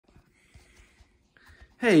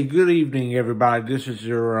Hey, good evening, everybody. This is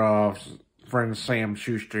your friend Sam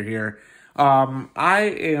Schuster here.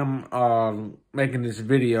 I am making this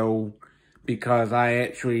video because I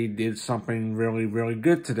actually did something really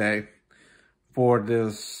good today for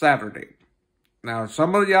this Saturday. Now,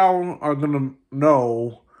 some of y'all are going to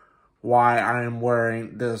know why I am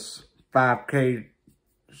wearing this 5K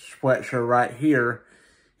sweatshirt right here.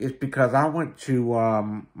 It's because I went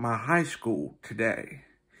to my high school today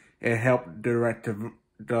and helped direct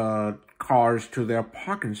the cars to their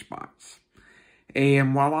parking spots.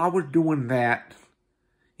 And while I was doing that,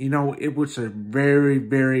 you know, it was a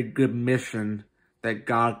very good mission that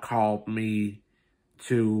God called me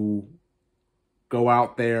to go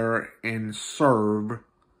out there and serve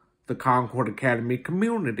the Concord Academy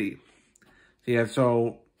community. Yeah,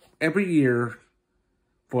 so every year,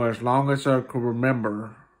 for as long as I can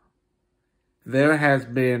remember, there has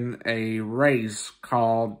been a race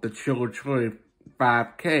called the Chili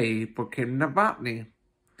 5K for Kindergarten.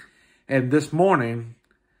 And this morning,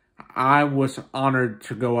 I was honored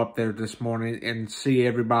to go up there this morning and see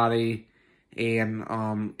everybody.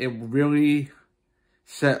 And it really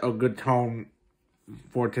set a good tone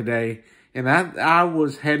for today. And I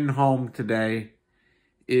was heading home today.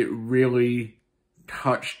 It really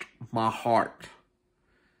touched my heart.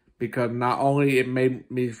 Because not only it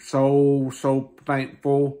made me so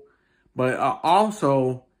thankful, but I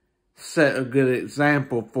also set a good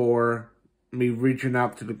example for me reaching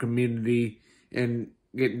out to the community and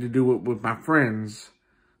getting to do it with my friends.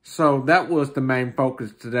 So that was the main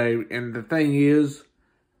focus today. And the thing is,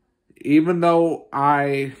 even though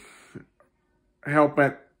I help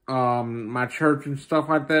at my church and stuff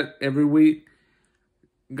like that every week,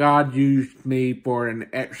 God used me for an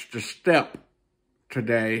extra step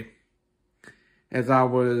today as I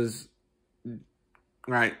was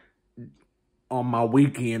like on my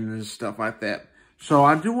weekend and stuff like that. So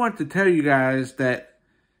I do want to tell you guys that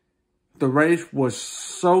the race was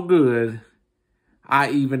so good,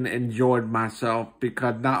 I even enjoyed myself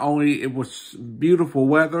because not only it was beautiful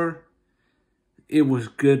weather, it was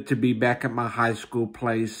good to be back at my high school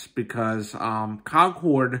place because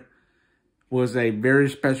Concord was a very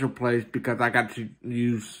special place because I got to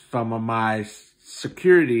use some of my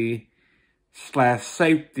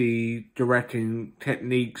security/safety directing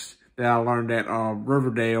techniques that I learned at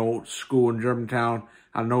Riverdale School in Germantown.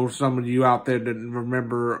 I know some of you out there didn't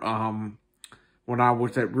remember when I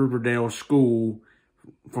was at Riverdale School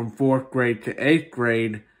from 4th grade to 8th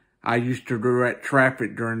grade, I used to direct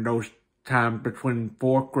traffic during those times between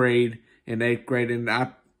 4th grade and 8th grade. And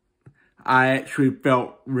I actually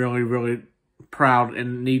felt really proud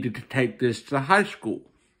and needed to take this to high school.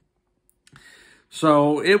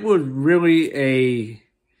 So it was really a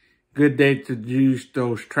good day to use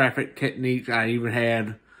those traffic techniques. I even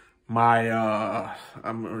had my,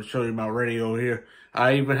 I'm going to show you my radio here.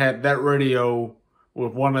 I even had that radio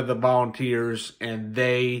with one of the volunteers and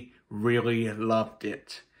they really loved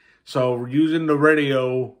it. So using the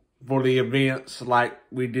radio for the events like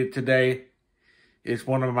we did today is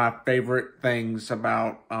one of my favorite things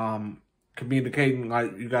about communicating.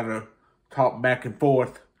 Like you got to talk back and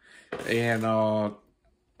forth. And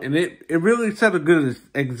it really set a good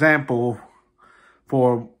example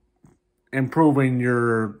for improving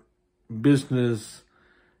your business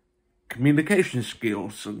communication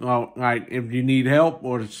skills. Like if you need help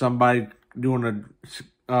or time doing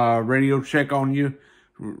a radio check on you,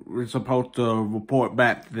 we're supposed to report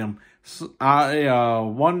back to them. So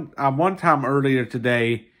one time earlier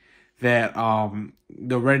today that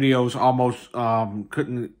the radios almost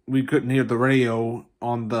we couldn't hear the radio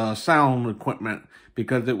on the sound equipment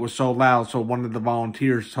because it was so loud. So one of the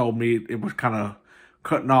volunteers told me it was kind of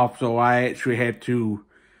cutting off. So I actually had to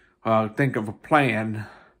think of a plan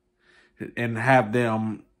and have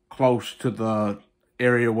them close to the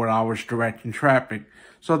area where I was directing traffic.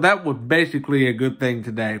 So that was basically a good thing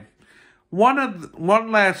today. One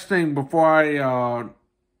last thing before I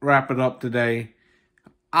wrap it up today.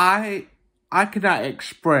 I cannot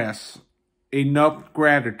express enough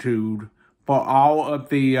gratitude for all of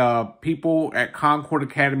the people at Concord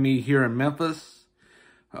Academy here in Memphis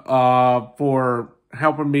for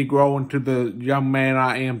helping me grow into the young man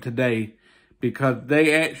I am today, because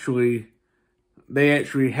they actually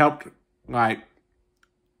helped like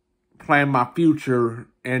plan my future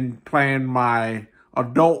and plan my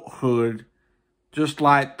adulthood just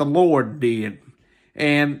like the Lord did.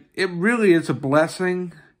 And it really is a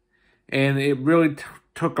blessing, and it really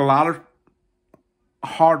took a lot of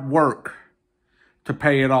hard work to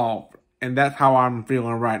pay it off. And that's how I'm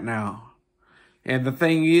feeling right now. And the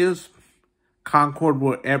thing is, Concord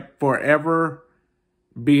will forever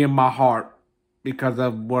be in my heart because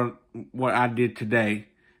of what I did today.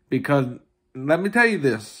 Because let me tell you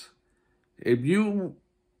this, if you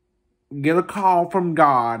get a call from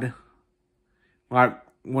God, like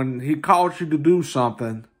when he calls you to do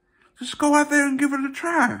something, just go out there and give it a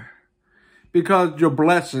try. Because your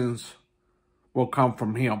blessings will come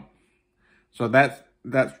from him. So that's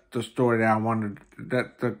the story that I wanted,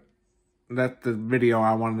 that's the video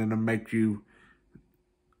I wanted to make you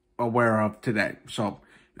aware of today. So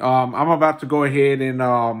I'm about to go ahead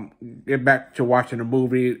and get back to watching the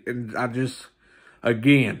movie, and I just,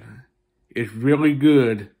 again, it's really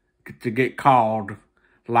good to get called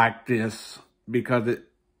like this because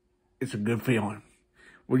it's a good feeling.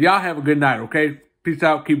 Well, y'all have a good night, okay? Peace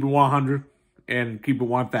out, keep it 100, and keep it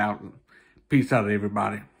 1,000. Peace out,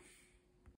 everybody.